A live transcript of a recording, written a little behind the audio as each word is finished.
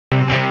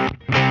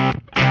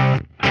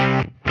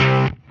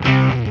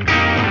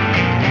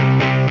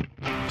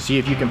See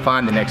if you can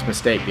find the next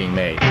mistake being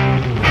made.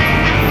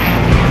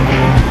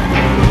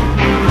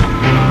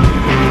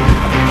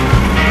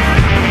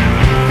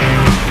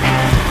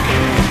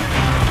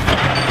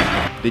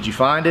 Did you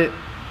find it?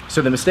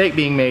 So the mistake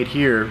being made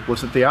here was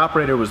that the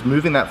operator was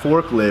moving that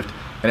forklift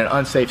at an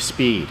unsafe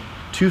speed,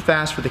 too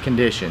fast for the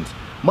conditions,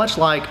 much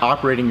like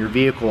operating your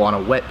vehicle on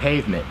a wet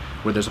pavement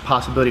where there's a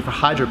possibility for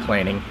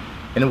hydroplaning.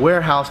 In a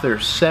warehouse, there are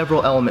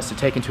several elements to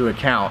take into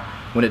account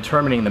when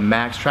determining the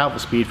max travel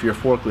speed for your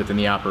forklift in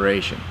the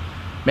operation.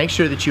 Make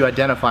sure that you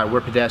identify where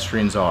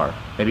pedestrians are.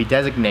 Maybe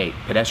designate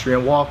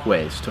pedestrian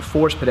walkways to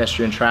force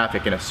pedestrian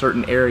traffic in a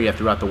certain area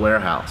throughout the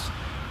warehouse.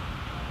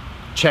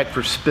 Check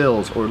for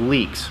spills or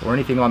leaks or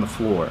anything on the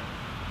floor.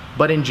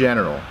 But in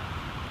general,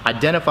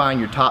 identifying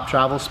your top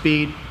travel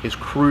speed is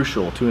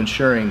crucial to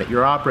ensuring that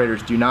your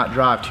operators do not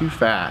drive too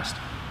fast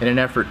in an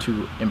effort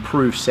to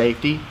improve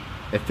safety,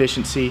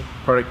 efficiency,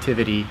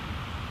 productivity,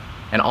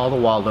 and all the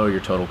while lower your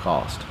total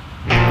cost.